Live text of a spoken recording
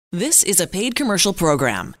This is a paid commercial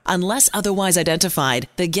program. Unless otherwise identified,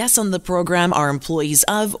 the guests on the program are employees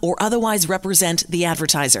of or otherwise represent the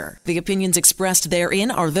advertiser. The opinions expressed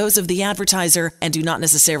therein are those of the advertiser and do not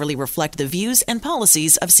necessarily reflect the views and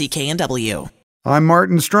policies of CKNW. I'm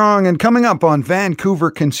Martin Strong, and coming up on Vancouver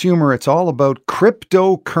Consumer, it's all about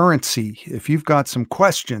cryptocurrency. If you've got some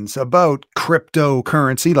questions about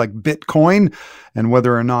cryptocurrency like Bitcoin and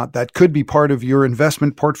whether or not that could be part of your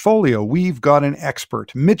investment portfolio, we've got an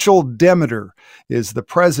expert. Mitchell Demeter is the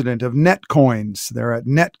president of Netcoins. They're at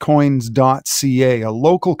netcoins.ca, a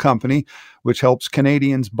local company which helps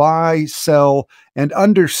Canadians buy, sell, and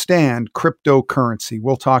understand cryptocurrency.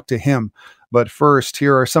 We'll talk to him. But first,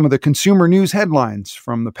 here are some of the consumer news headlines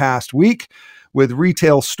from the past week. With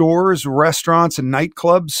retail stores, restaurants, and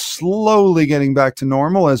nightclubs slowly getting back to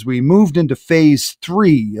normal as we moved into phase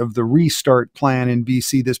 3 of the restart plan in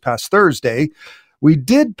BC this past Thursday, we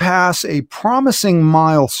did pass a promising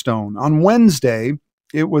milestone. On Wednesday,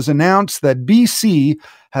 it was announced that BC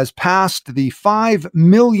has passed the 5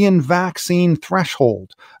 million vaccine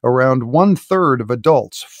threshold, around 1/3 of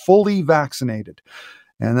adults fully vaccinated.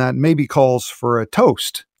 And that maybe calls for a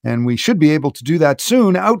toast. And we should be able to do that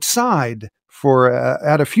soon outside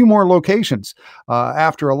at a few more locations.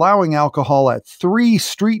 After allowing alcohol at 3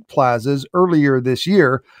 street plazas earlier this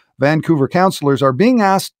year, Vancouver councillors are being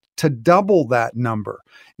asked to double that number.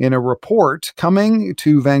 In a report coming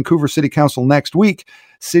to Vancouver City Council next week,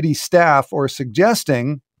 city staff are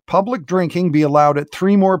suggesting public drinking be allowed at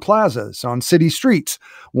 3 more plazas on city streets,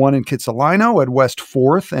 one in Kitsilano at West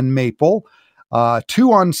 4th and Maple,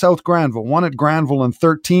 2 on South Granville, one at Granville and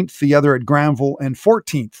 13th, the other at Granville and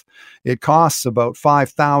 14th. It costs about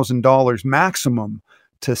 $5,000 maximum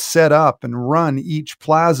to set up and run each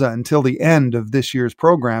plaza until the end of this year's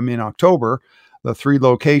program in October. The 3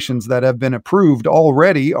 locations that have been approved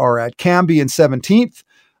already are at Cambie and 17th,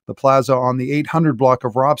 the plaza on the 800 block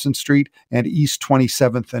of Robson Street, and East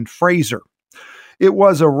 27th and Fraser. It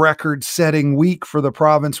was a record-setting week for the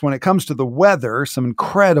province when it comes to the weather. Some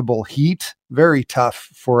incredible heat, very tough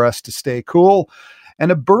for us to stay cool.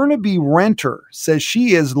 And a Burnaby renter says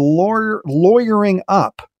she is lawyering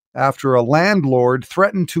up after a landlord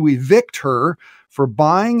threatened to evict her for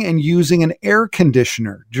buying and using an air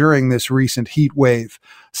conditioner during this recent heat wave.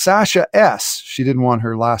 Sasha S., she didn't want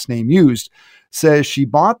her last name used, says she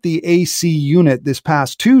bought the AC unit this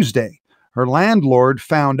past Tuesday. Her landlord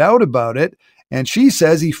found out about it, and she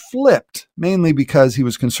says he flipped, mainly because he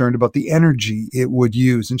was concerned about the energy it would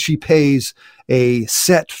use, and she pays a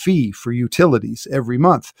set fee for utilities every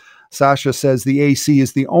month. Sasha says the AC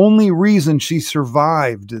is the only reason she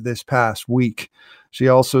survived this past week. She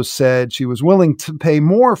also said she was willing to pay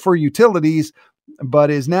more for utilities, but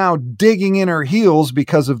is now digging in her heels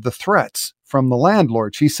because of the threats from the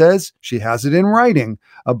landlord. She says she has it in writing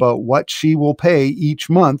about what she will pay each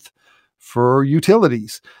month for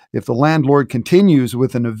utilities. If the landlord continues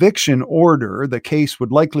with an eviction order, the case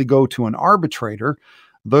would likely go to an arbitrator.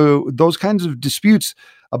 Though those kinds of disputes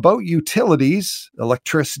about utilities,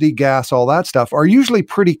 electricity, gas, all that stuff, are usually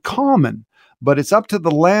pretty common, but it's up to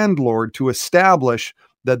the landlord to establish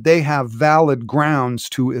that they have valid grounds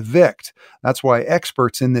to evict. That's why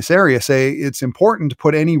experts in this area say it's important to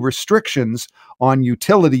put any restrictions on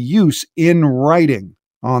utility use in writing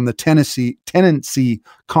on the tenancy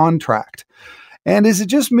contract. And is it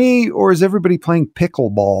just me, or is everybody playing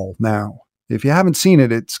pickleball now? If you haven't seen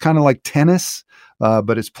it, it's kind of like tennis,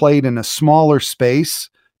 but it's played in a smaller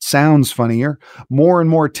space. Sounds funnier. More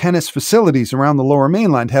and more tennis facilities around the Lower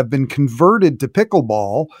Mainland have been converted to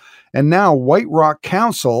pickleball, and now White Rock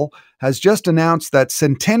Council has just announced that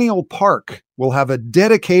Centennial Park will have a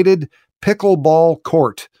dedicated pickleball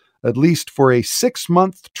court, at least for a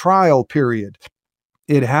 6-month trial period.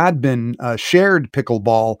 It had been a shared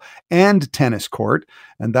pickleball and tennis court,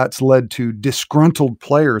 and that's led to disgruntled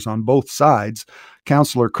players on both sides.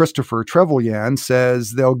 Councillor Christopher Trevelyan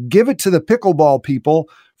says they'll give it to the pickleball people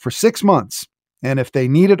for 6 months, and if they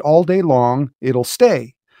need it all day long, it'll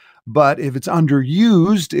stay. But if it's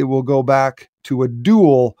underused, it will go back to a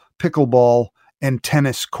dual pickleball and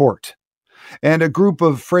tennis court. And a group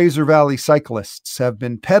of Fraser Valley cyclists have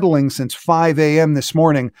been pedaling since 5 a.m. this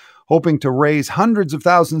morning, hoping to raise hundreds of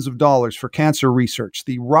thousands of dollars for cancer research.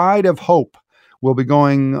 The Ride of Hope will be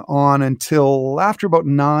going on until after about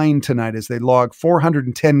 9 tonight as they log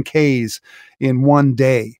 410 Ks in one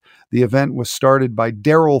day. The event was started by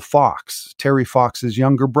Daryl Fox, Terry Fox's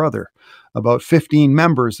younger brother. About 15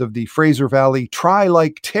 members of the Fraser Valley Try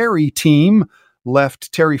Like Terry team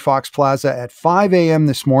left Terry Fox Plaza at 5 a.m.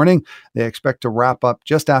 this morning. They expect to wrap up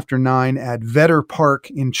just after 9 at Vetter Park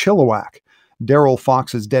in Chilliwack. Daryl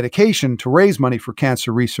Fox's dedication to raise money for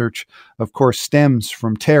cancer research, of course, stems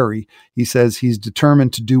from Terry. He says he's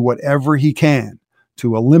determined to do whatever he can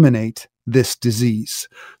to eliminate this disease.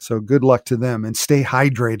 So good luck to them and stay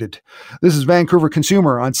hydrated. This is Vancouver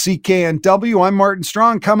Consumer on CKNW. I'm Martin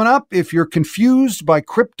Strong. Coming up, if you're confused by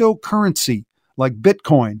cryptocurrency like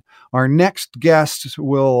Bitcoin, our next guest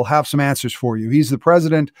will have some answers for you. He's the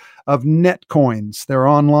president of Netcoins. They're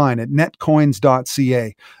online at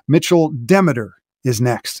netcoins.ca. Mitchell Demeter is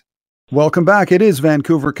next. Welcome back. It is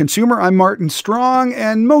Vancouver Consumer. I'm Martin Strong,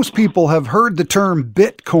 and most people have heard the term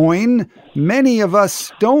Bitcoin. Many of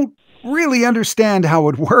us don't really understand how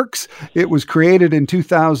it works. It was created in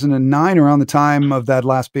 2009, around the time of that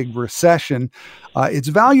last big recession. Its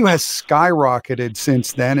value has skyrocketed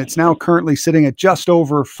since then. It's now currently sitting at just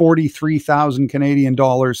over 43,000 Canadian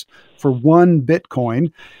dollars for one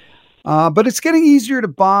Bitcoin. But it's getting easier to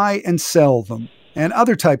buy and sell them, and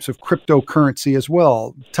other types of cryptocurrency as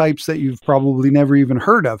well, types that you've probably never even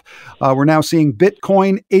heard of. We're now seeing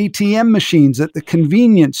Bitcoin ATM machines at the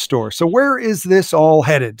convenience store. So where is this all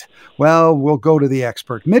headed? Well, we'll go to the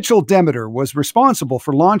expert. Mitchell Demeter was responsible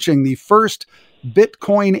for launching the first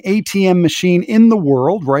Bitcoin ATM machine in the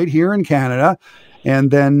world, right here in Canada,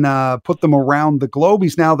 and then put them around the globe.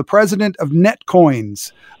 He's now the president of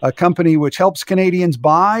Netcoins, a company which helps Canadians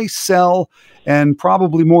buy, sell, and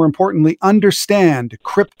probably more importantly, understand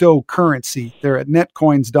cryptocurrency. They're at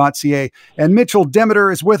netcoins.ca. And Mitchell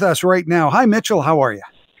Demeter is with us right now. Hi, Mitchell. How are you?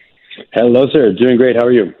 Hello, sir. Doing great. How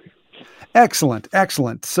are you? Excellent,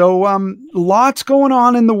 excellent. So lots going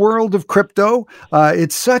on in the world of crypto.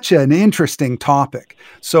 It's such an interesting topic.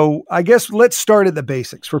 So I guess let's start at the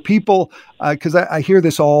basics for people, because I hear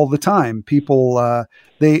this all the time. People,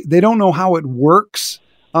 they don't know how it works.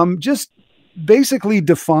 Just basically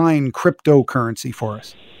define cryptocurrency for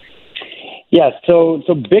us. Yeah, so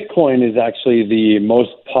Bitcoin is actually the most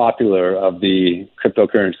popular of the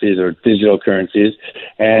cryptocurrencies or digital currencies,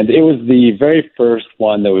 and it was the very first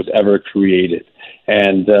one that was ever created.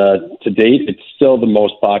 And to date, it's still the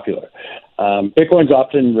most popular. Bitcoin's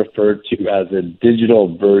often referred to as a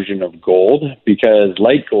digital version of gold because,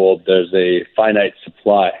 like gold, there's a finite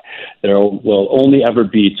supply. There will only ever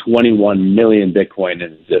be 21 million Bitcoin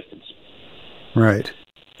in existence. Right.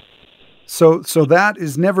 So that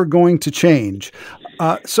is never going to change.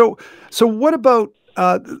 So what about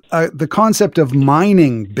the concept of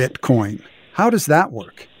mining Bitcoin? How does that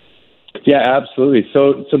work? Yeah, absolutely.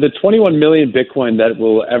 So the 21 million Bitcoin that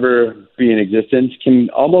will ever be in existence can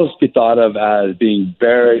almost be thought of as being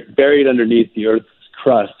buried underneath the Earth's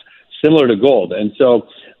crust, similar to gold. And so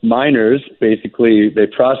miners, basically, they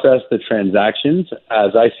process the transactions.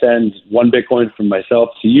 As I send one Bitcoin from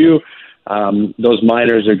myself to you, those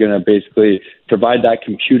miners are going to basically provide that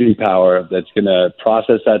computing power that's going to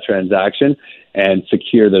process that transaction and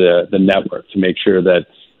secure the network to make sure that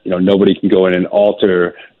nobody can go in and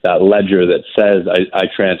alter that ledger that says I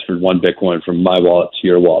transferred one Bitcoin from my wallet to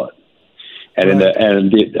your wallet. And right.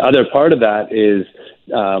 The other part of that is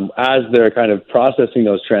as they're kind of processing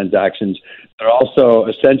those transactions, they're also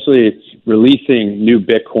essentially releasing new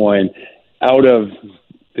Bitcoin out of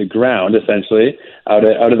the ground, essentially, out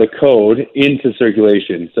of the code into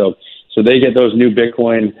circulation. So they get those new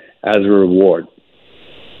Bitcoin as a reward.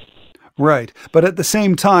 Right. But at the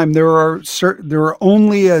same time, there are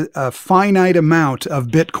only a finite amount of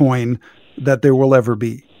Bitcoin that there will ever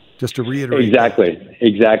be, just to reiterate.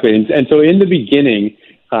 Exactly. And so in the beginning,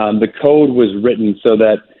 the code was written so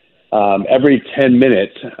that every 10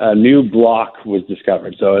 minutes, a new block was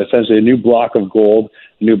discovered. So essentially a new block of gold,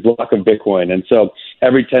 a new block of Bitcoin. And so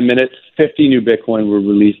every 10 minutes, 50 new Bitcoin were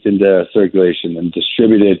released into circulation and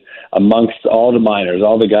distributed amongst all the miners,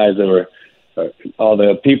 all the guys that were, all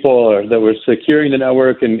the people that were securing the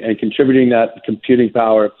network and contributing that computing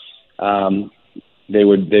power. They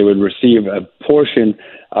would receive a portion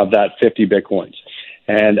of that 50 Bitcoins.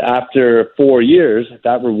 And after 4 years,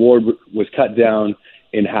 that reward was cut down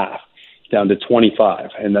in half, down to 25.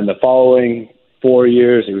 And then the following 4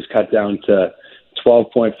 years, it was cut down to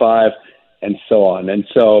 12.5 and so on. And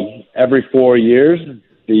so every 4 years,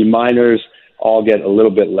 the miners all get a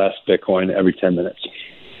little bit less Bitcoin every 10 minutes.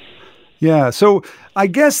 Yeah, so I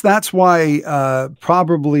guess that's why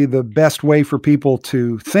probably the best way for people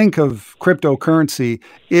to think of cryptocurrency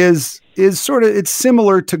is sort of, it's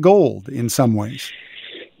similar to gold in some ways.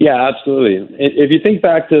 Yeah, absolutely. If you think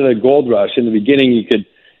back to the gold rush, in the beginning you could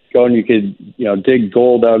go and you could dig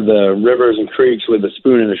gold out of the rivers and creeks with a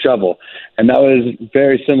spoon and a shovel. And that was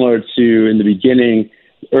very similar to, in the beginning,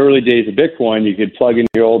 early days of Bitcoin, you could plug in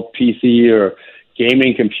your old PC or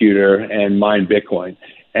gaming computer and mine Bitcoin.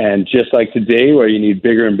 And just like today, where you need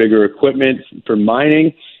bigger and bigger equipment for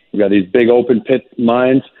mining, we've got these big open pit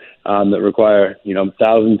mines that require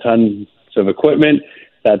 1,000 tons of equipment.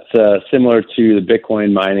 That's similar to the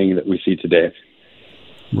Bitcoin mining that we see today.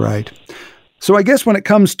 Right. So I guess when it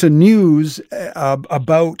comes to news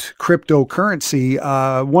about cryptocurrency,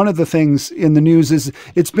 one of the things in the news is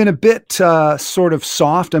it's been a bit sort of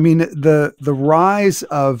soft. I mean, the rise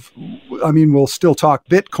of, we'll still talk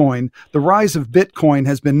Bitcoin. The rise of Bitcoin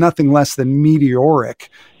has been nothing less than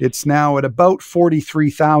meteoric. It's now at about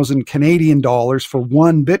 43,000 Canadian dollars for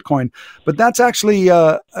one Bitcoin, but that's actually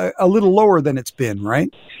a little lower than it's been,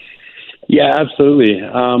 right? Yeah, absolutely.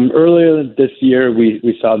 Earlier this year,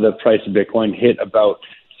 we saw the price of Bitcoin hit about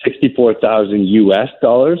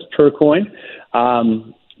 $64,000 per coin.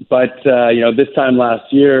 But this time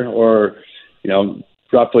last year, or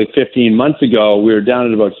roughly 15 months ago, we were down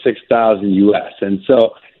at about 6,000 US. And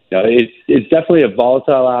so it's definitely a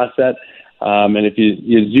volatile asset. And if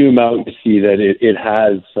you zoom out, you see that it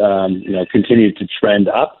has continued to trend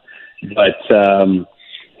up.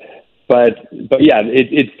 But yeah,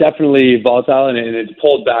 it's definitely volatile, and it's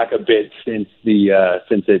pulled back a bit since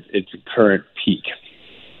its current peak.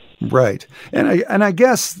 Right, and I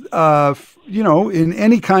guess in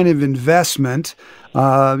any kind of investment,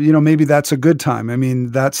 maybe that's a good time. I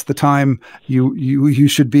mean, that's the time you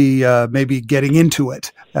should be maybe getting into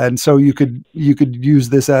it, and so you could use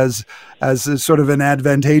this as a sort of an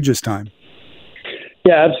advantageous time.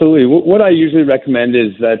 Yeah, absolutely. What I usually recommend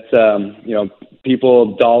is that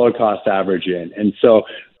people dollar cost average in. And so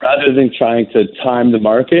rather than trying to time the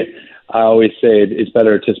market, I always say it's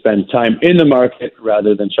better to spend time in the market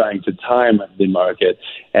rather than trying to time the market.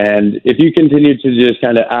 And if you continue to just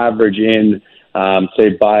kind of average in,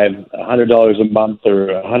 say, buy $100 a month or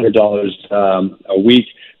 $100 a week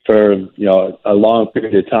for, a long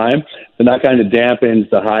period of time, then that kind of dampens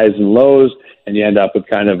the highs and lows, and you end up with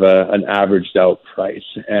kind of an averaged out price.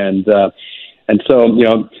 And so,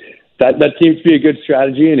 that seems to be a good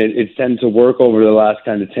strategy, and it tends to work over the last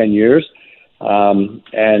kind of 10 years. The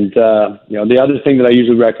other thing that I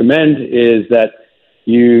usually recommend is that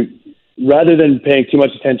you, rather than paying too much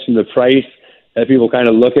attention to the price, that people kind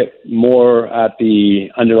of look at more at the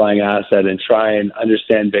underlying asset and try and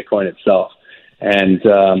understand Bitcoin itself. And,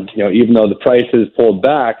 even though the price has pulled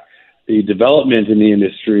back, the development in the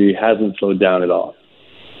industry hasn't slowed down at all.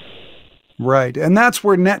 Right. And that's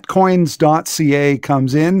where netcoins.ca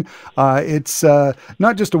comes in. It's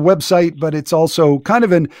not just a website, but it's also kind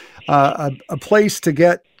of a place to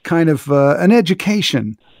get kind of an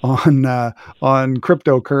education on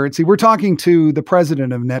cryptocurrency. We're talking to the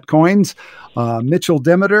president of Netcoins, Mitchell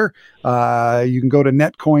Demeter. You can go to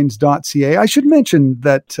netcoins.ca. I should mention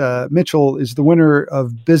that Mitchell is the winner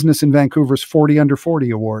of Business in Vancouver's 40 Under 40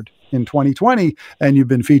 Award in 2020, and you've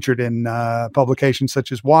been featured in publications such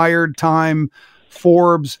as Wired, Time,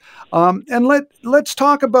 Forbes. And let's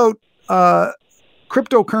talk about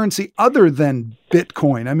cryptocurrency other than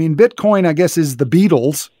Bitcoin. I mean, Bitcoin, I guess, is the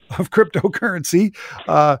Beatles of cryptocurrency.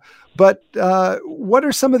 But what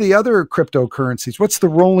are some of the other cryptocurrencies? What's the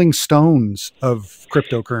Rolling Stones of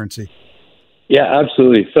cryptocurrency? Yeah,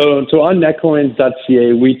 absolutely. So on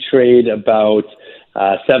netcoins.ca, we trade about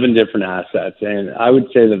 7 different assets. And I would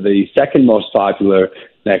say that the second most popular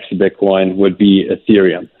next to Bitcoin would be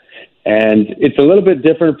Ethereum. And it's a little bit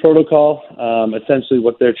different protocol. Essentially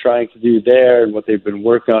what they're trying to do there and what they've been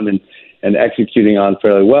working on and executing on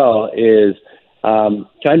fairly well is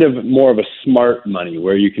kind of more of a smart money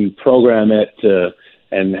where you can program it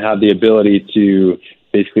and have the ability to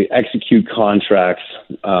basically execute contracts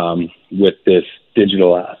with this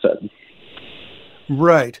digital asset.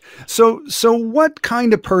 Right. So what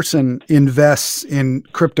kind of person invests in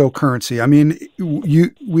cryptocurrency? I mean,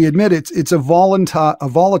 we admit it's a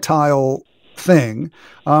volatile thing.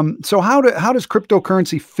 So how does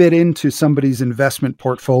cryptocurrency fit into somebody's investment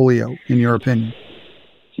portfolio, in your opinion?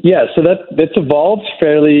 Yeah, so that's evolved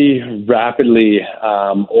fairly rapidly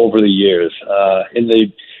over the years. In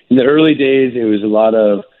the early days, it was a lot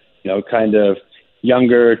of kind of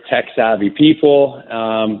younger, tech-savvy people,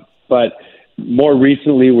 but more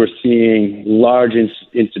recently, we're seeing large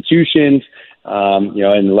institutions,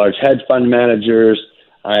 and large hedge fund managers,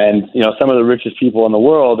 and some of the richest people in the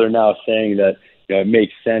world are now saying that it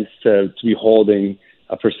makes sense to be holding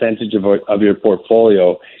a percentage of your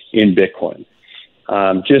portfolio in Bitcoin.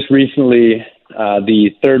 Just recently,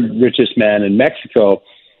 the third richest man in Mexico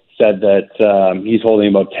said that he's holding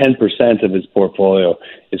about 10% of his portfolio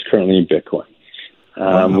is currently in Bitcoin.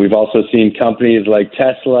 Wow. We've also seen companies like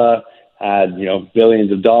Tesla add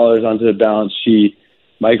billions of dollars onto the balance sheet.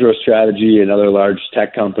 MicroStrategy, another large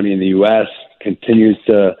tech company in the U.S., continues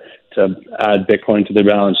to add Bitcoin to their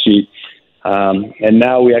balance sheet. And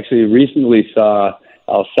now we actually recently saw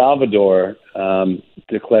El Salvador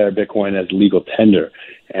declare Bitcoin as legal tender,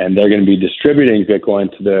 and they're going to be distributing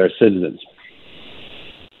Bitcoin to their citizens.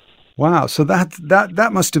 Wow! So that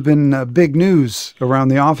must have been big news around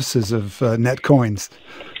the offices of Netcoins.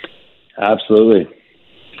 Absolutely.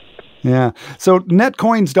 Yeah. So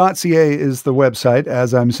netcoins.ca is the website,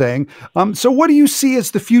 as I'm saying. So what do you see as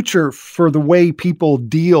the future for the way people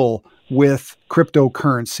deal with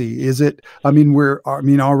cryptocurrency? Is it,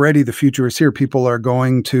 already the future is here. People are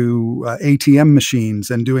going to ATM machines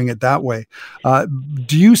and doing it that way.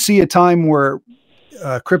 Do you see a time where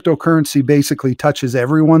cryptocurrency basically touches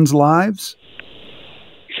everyone's lives?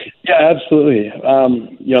 Yeah, absolutely.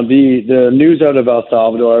 The news out of El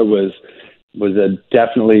Salvador was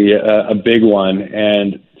definitely a big one,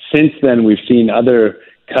 and since then we've seen other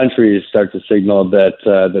countries start to signal that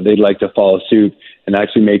they'd like to follow suit and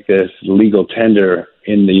actually make this legal tender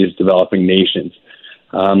in these developing nations.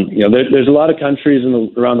 There's a lot of countries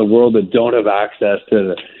around the world that don't have access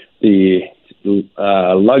to the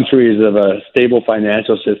luxuries of a stable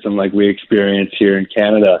financial system like we experience here in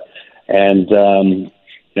Canada, and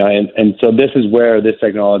so this is where this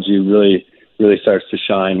technology really starts to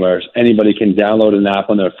shine, where anybody can download an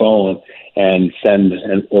app on their phone and send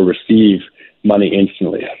or receive money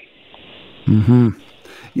instantly. Mm-hmm.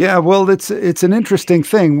 Yeah, well, it's an interesting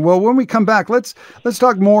thing. Well, when we come back, let's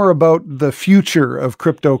talk more about the future of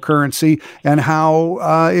cryptocurrency and how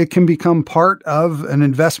it can become part of an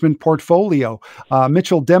investment portfolio.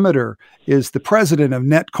 Mitchell Demeter is the president of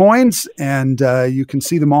Netcoins, and you can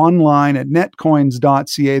see them online at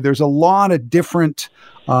netcoins.ca. There's a lot of different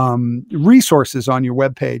resources on your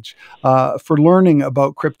webpage for learning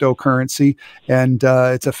about cryptocurrency, and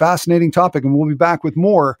it's a fascinating topic, and we'll be back with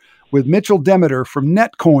more with Mitchell Demeter from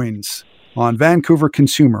Netcoins on Vancouver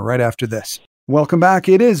Consumer right after this. Welcome back.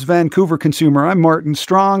 It is Vancouver Consumer. I'm Martin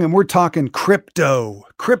Strong, and we're talking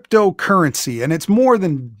cryptocurrency, and it's more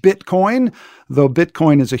than Bitcoin, though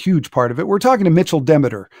Bitcoin is a huge part of it. We're talking to Mitchell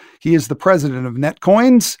Demeter. He is the president of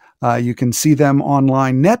Netcoins. You can see them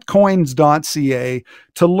online, netcoins.ca,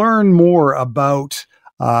 to learn more about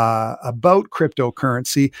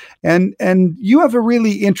cryptocurrency. And you have a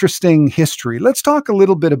really interesting history. Let's talk a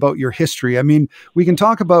little bit about your history. I mean, we can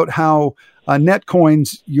talk about how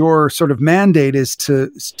Netcoins, your sort of mandate is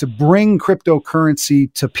to bring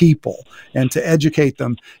cryptocurrency to people and to educate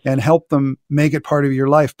them and help them make it part of your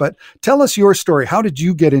life. But tell us your story. How did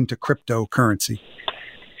you get into cryptocurrency?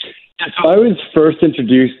 So I was first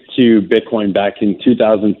introduced to Bitcoin back in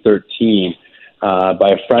 2013 by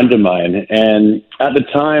a friend of mine. And at the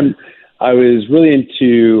time, I was really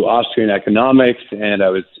into Austrian economics, and I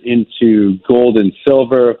was into gold and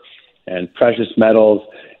silver and precious metals.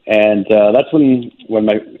 And that's when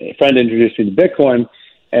my friend introduced me to Bitcoin.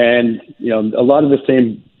 And, a lot of the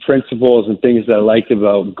same principles and things that I liked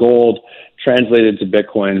about gold translated to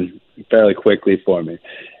Bitcoin fairly quickly for me.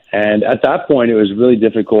 And at that point, it was really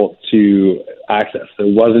difficult to access. There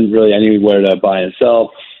wasn't really anywhere to buy and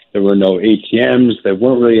sell. There were no ATMs. There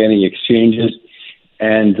weren't really any exchanges.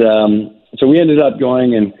 And so we ended up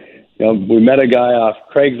going and, we met a guy off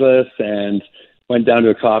Craigslist and went down to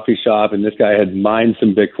a coffee shop, and this guy had mined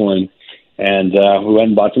some Bitcoin. And we went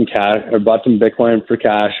and bought some Bitcoin for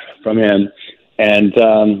cash from him. And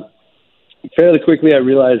fairly quickly, I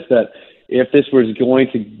realized that if this was going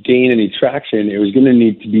to gain any traction, it was going to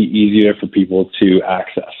need to be easier for people to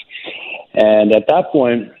access. And at that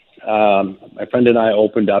point, my friend and I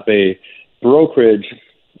opened up a brokerage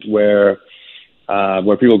where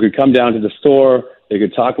people could come down to the store, they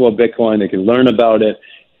could talk about Bitcoin, they could learn about it,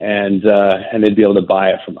 and they'd be able to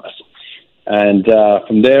buy it from us. And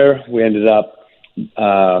from there, we ended up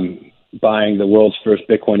buying the world's first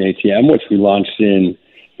Bitcoin ATM, which we launched in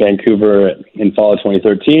Vancouver in fall of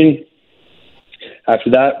 2013. After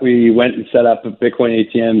that, we went and set up Bitcoin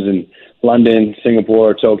ATMs in London,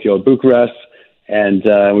 Singapore, Tokyo, Bucharest, and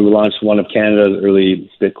we launched one of Canada's early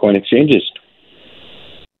Bitcoin exchanges.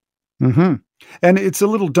 Mm-hmm. And it's a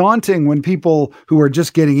little daunting when people who are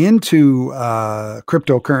just getting into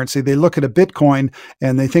cryptocurrency, they look at a Bitcoin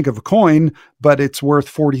and they think of a coin, but it's worth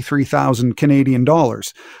 43,000 Canadian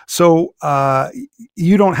dollars. So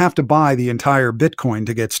you don't have to buy the entire Bitcoin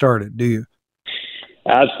to get started, do you?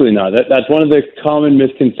 Absolutely not. That's one of the common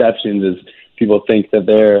misconceptions is people think that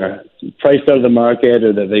they're priced out of the market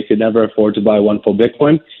or that they could never afford to buy one full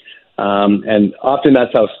Bitcoin. And often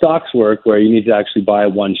that's how stocks work, where you need to actually buy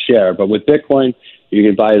one share. But with Bitcoin, you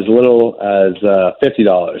can buy as little as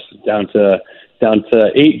 $50 down to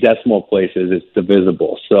 8 decimal places. It's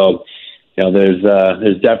divisible. So there's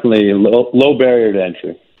definitely a low barrier to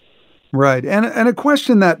entry. Right. And a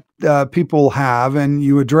question that people have, and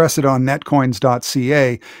you address it on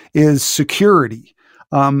netcoins.ca, is security.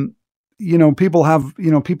 People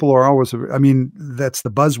are always, that's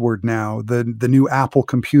the buzzword now. The new Apple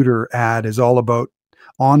computer ad is all about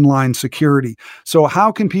online security. So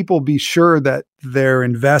how can people be sure that their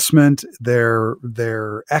investment, their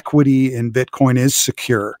equity in Bitcoin is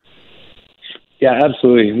secure? Yeah,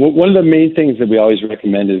 absolutely. One of the main things that we always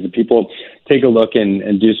recommend is that people take a look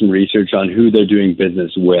and do some research on who they're doing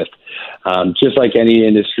business with. Just like any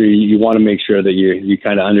industry, you want to make sure that you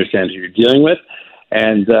kind of understand who you're dealing with.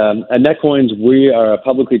 And at Netcoins, we are a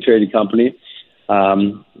publicly traded company.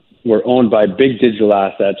 We're owned by Big Digital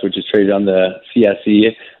Assets, which is traded on the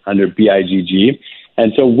CSE under BIGG.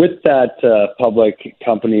 And so with that public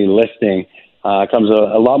company listing comes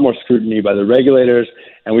a lot more scrutiny by the regulators,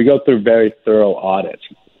 and we go through very thorough audits.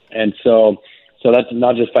 And so that's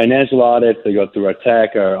not just financial audits. They go through our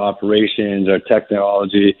tech, our operations, our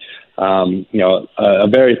technology, a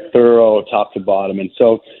very thorough top to bottom. And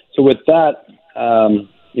so with that,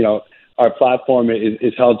 our platform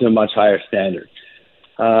is held to a much higher standard.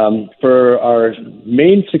 For our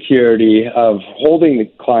main security of holding the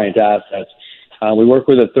client assets, we work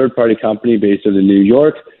with a third-party company based in New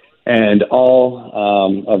York, and all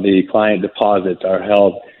of the client deposits are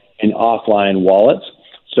held in offline wallets.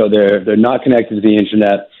 So they're not connected to the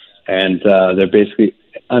internet, and they're basically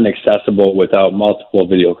inaccessible without multiple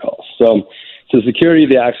video calls. So security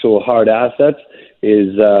of the actual hard assets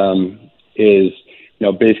is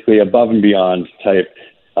basically above and beyond type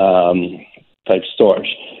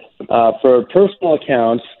storage. For personal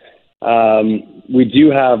accounts, we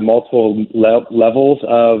do have multiple levels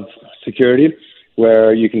of security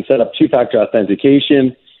where you can set up two-factor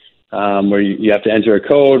authentication, where you have to enter a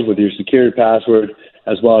code with your security password,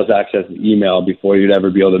 as well as access an email before you'd ever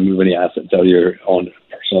be able to move any assets out of your own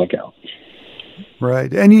personal account.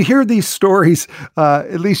 Right. And you hear these stories,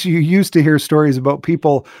 at least you used to hear stories about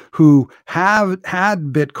people who have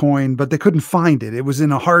had Bitcoin, but they couldn't find it. It was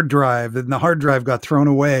in a hard drive, and the hard drive got thrown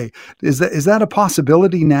away. Is that a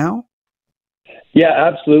possibility now? Yeah,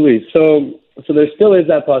 absolutely. So there still is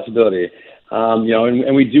that possibility.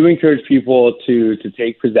 And we do encourage people to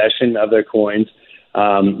take possession of their coins.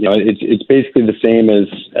 It's basically the same as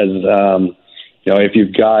if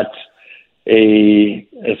you've got a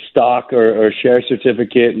stock or share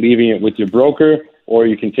certificate, leaving it with your broker, or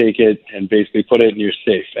you can take it and basically put it in your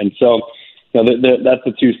safe. And so that's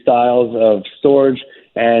the two styles of storage.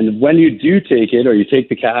 And when you do take it, or you take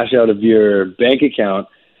the cash out of your bank account,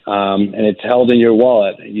 and it's held in your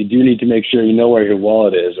wallet, you do need to make sure you know where your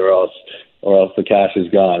wallet is, or else the cash is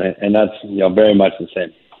gone. And that's very much the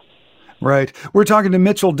same. Right. We're talking to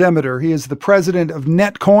Mitchell Demeter. He is the president of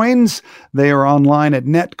Netcoins. They are online at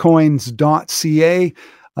netcoins.ca,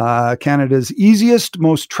 Canada's easiest,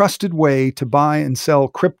 most trusted way to buy and sell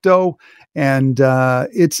crypto. And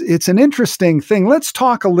it's an interesting thing. Let's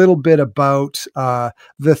talk a little bit about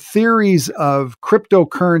the theories of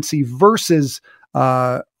cryptocurrency versus,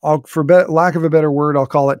 for lack of a better word, I'll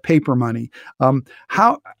call it paper money.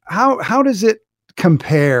 How does it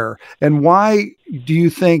compare, and why do you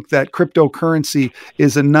think that cryptocurrency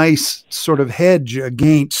is a nice sort of hedge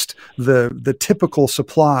against the typical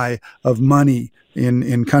supply of money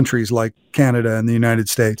in countries like Canada and the United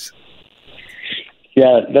States?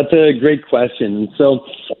 Yeah, that's a great question. So,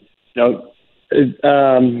 the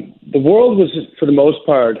world was, for the most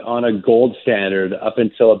part, on a gold standard up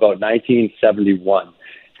until about 1971.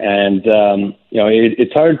 And,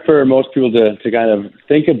 it's hard for most people to kind of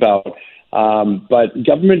think about. But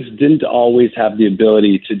governments didn't always have the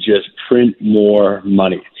ability to just print more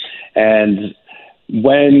money. And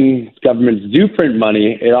when governments do print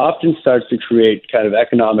money, it often starts to create kind of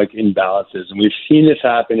economic imbalances. And we've seen this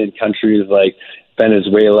happen in countries like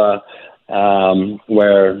Venezuela,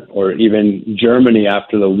 or even Germany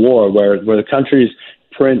after the war, where the countries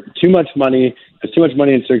print too much money, there's too much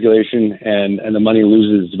money in circulation, and the money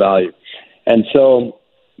loses its value. And so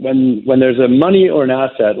when there's a money or an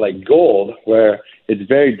asset like gold, where it's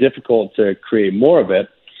very difficult to create more of it,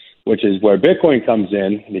 which is where Bitcoin comes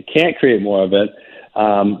in, and it can't create more of it,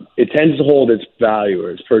 it tends to hold its value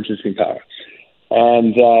or its purchasing power.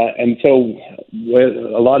 And so what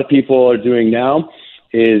a lot of people are doing now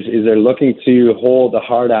is they're looking to hold a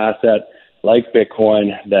hard asset like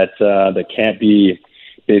Bitcoin that can't be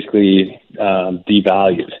basically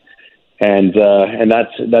devalued. And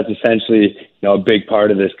that's essentially a big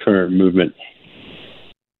part of this current movement.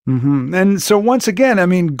 Mm-hmm. And so once again, I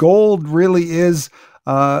mean, gold really is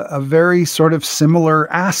a very sort of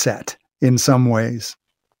similar asset in some ways.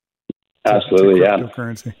 Absolutely, to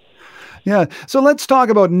cryptocurrency. Yeah. So let's talk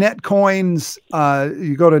about Netcoins.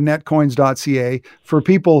 You go to netcoins.ca for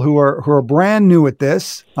people who are brand new at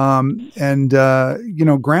this. Granted,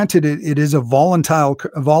 it is a volatile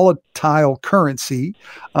currency.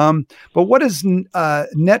 But what is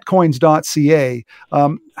netcoins.ca?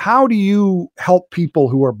 How do you help people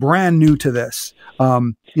who are brand new to this?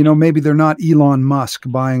 Maybe they're not Elon Musk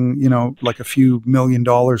buying, like a few $1 million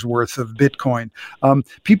worth of Bitcoin.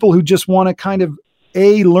 People who just want to kind of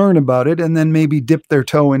learn about it and then maybe dip their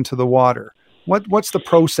toe into the water. What's the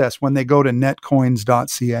process when they go to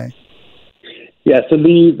netcoins.ca? Yeah, so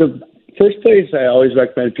the first place I always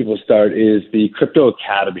recommend people start is the Crypto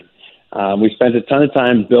Academy. We spent a ton of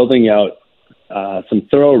time building out some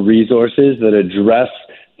thorough resources that address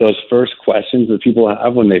those first questions that people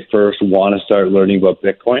have when they first want to start learning about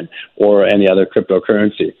Bitcoin or any other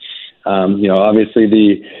cryptocurrency. Obviously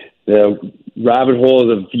the rabbit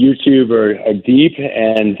holes of YouTube are deep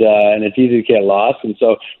and it's easy to get lost. And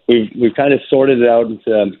so we've kind of sorted it out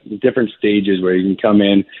into different stages where you can come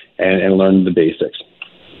in and learn the basics.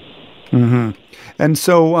 Mm-hmm. And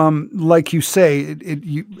so, like you say,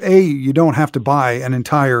 you don't have to buy an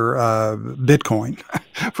entire Bitcoin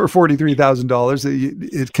for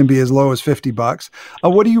 $43,000. It can be as low as $50.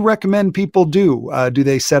 What do you recommend people do? Do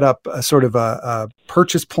they set up a sort of a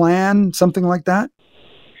purchase plan, something like that?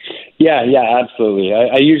 Yeah, absolutely.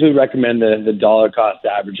 I usually recommend the dollar cost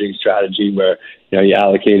averaging strategy, where you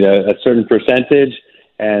allocate a certain percentage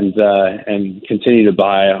and continue to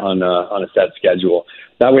buy on a set schedule.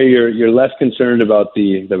 That way, you're less concerned about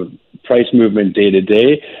the price movement day to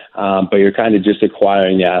day, but you're kind of just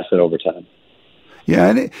acquiring the asset over time. Yeah,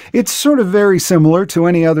 and it's sort of very similar to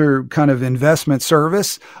any other kind of investment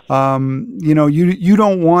service. You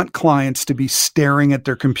don't want clients to be staring at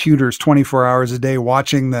their computers 24 hours a day,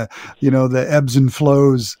 watching the ebbs and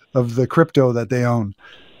flows of the crypto that they own.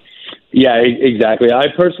 Yeah, exactly. I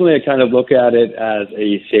personally kind of look at it as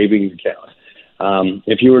a savings account.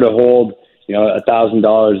 If you were to hold,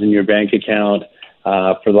 $1,000 in your bank account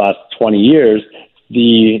for the last 20 years,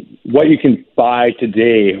 what you can buy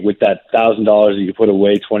today with that $1,000 that you put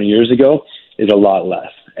away 20 years ago is a lot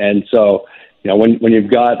less. And so, when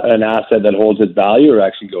you've got an asset that holds its value or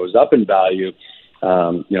actually goes up in value,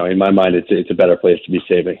 in my mind, it's a better place to be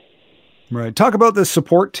saving. Right. Talk about the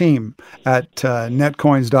support team at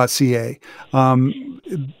netcoins.ca.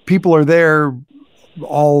 People are there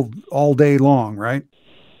all day long, right?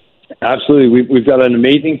 Absolutely. We've got an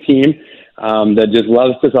amazing team that just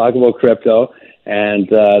loves to talk about crypto. And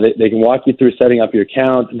they can walk you through setting up your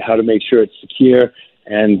account and how to make sure it's secure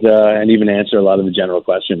and even answer a lot of the general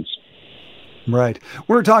questions. Right.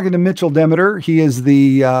 We're talking to Mitchell Demeter. He is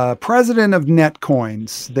the president of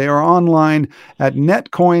Netcoins. They are online at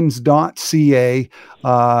netcoins.ca,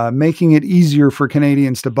 making it easier for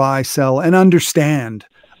Canadians to buy, sell, and understand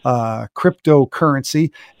cryptocurrency.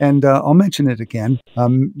 And I'll mention it again.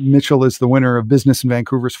 Mitchell is the winner of Business in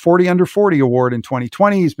Vancouver's 40 Under 40 Award in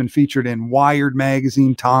 2020. He's been featured in Wired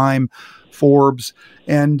Magazine, Time, Forbes.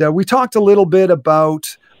 And we talked a little bit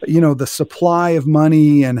about the supply of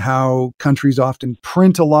money and how countries often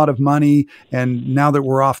print a lot of money. And now that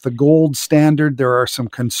we're off the gold standard, there are some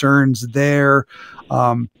concerns there.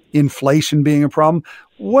 Inflation being a problem.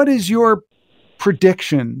 What is your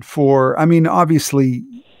prediction for, obviously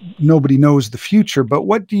nobody knows the future, but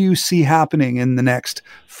what do you see happening in the next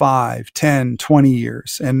 5, 10, 20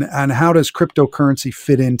 years? And how does cryptocurrency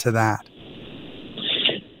fit into that?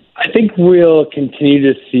 I think we'll continue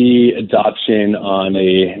to see adoption on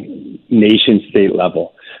a nation-state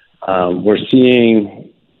level. We're seeing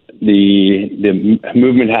the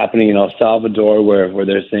movement happening in El Salvador, where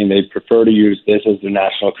they're saying they prefer to use this as their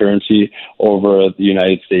national currency over the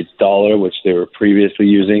United States dollar, which they were previously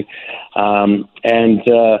using. I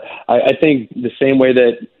think the same way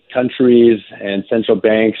that countries and central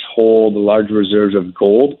banks hold large reserves of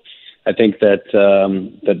gold, I think that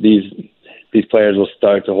these players will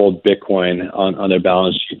start to hold Bitcoin on their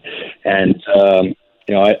balance sheet. And,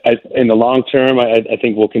 in the long term, I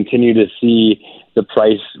think we'll continue to see the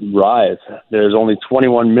price rise. There's only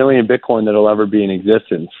 21 million Bitcoin that will ever be in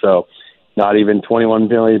existence. So not even 21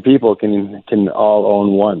 million people can all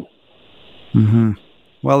own one. Mm-hmm.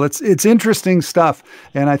 Well, it's interesting stuff,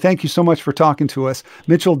 and I thank you so much for talking to us.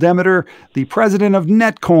 Mitchell Demeter, the president of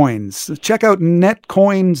Netcoins. Check out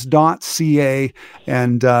netcoins.ca,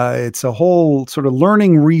 and it's a whole sort of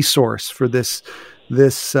learning resource for this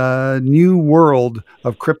new world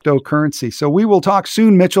of cryptocurrency. So we will talk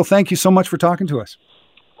soon, Mitchell. Thank you so much for talking to us.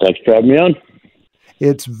 Thanks for having me on.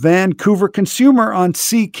 It's Vancouver Consumer on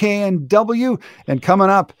CKNW. And coming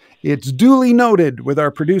up, it's Duly Noted with our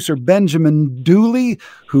producer Benjamin Dooley,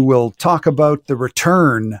 who will talk about the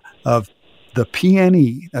return of the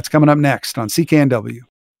PNE. That's coming up next on CKNW.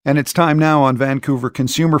 And it's time now on Vancouver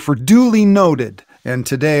Consumer for Duly Noted. And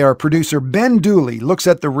today our producer Ben Dooley looks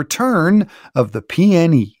at the return of the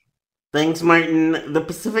PNE. Thanks, Martin. The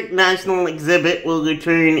Pacific National Exhibit will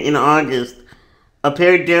return in August. A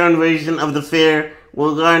pared-down version of the fair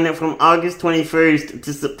will run from August 21st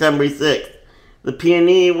to September 6th. The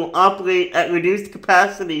PNE will operate at reduced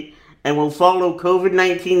capacity and will follow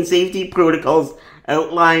COVID-19 safety protocols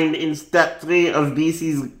outlined in Step 3 of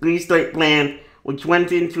BC's Restart Plan, which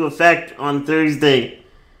went into effect on Thursday.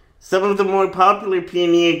 Some of the more popular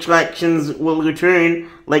PNE attractions will return,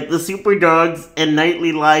 like the Super Dogs and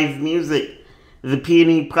nightly live music. The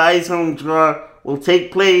PNE prize home draw will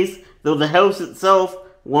take place, though the house itself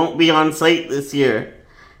won't be on site this year.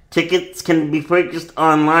 Tickets can be purchased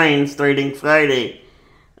online starting Friday.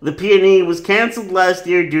 The PNE was cancelled last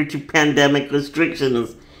year due to pandemic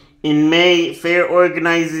restrictions. In May, fair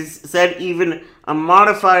organizers said even a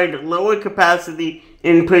modified, lower capacity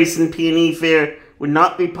in-person PNE fair would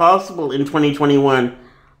not be possible in 2021.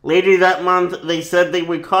 Later that month, they said they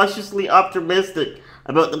were cautiously optimistic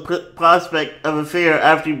about the prospect of a fair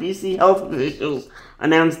after BC health officials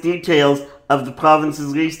announced details of the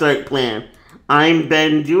province's restart plan. I'm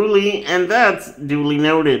Ben Dooley, and that's Duly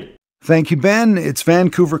Noted. Thank you, Ben. It's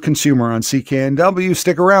Vancouver Consumer on CKNW.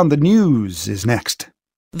 Stick around. The news is next.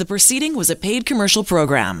 The proceeding was a paid commercial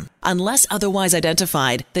program. Unless otherwise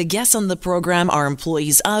identified, the guests on the program are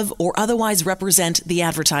employees of or otherwise represent the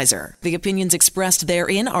advertiser. The opinions expressed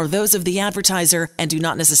therein are those of the advertiser and do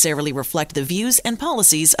not necessarily reflect the views and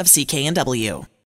policies of CKNW.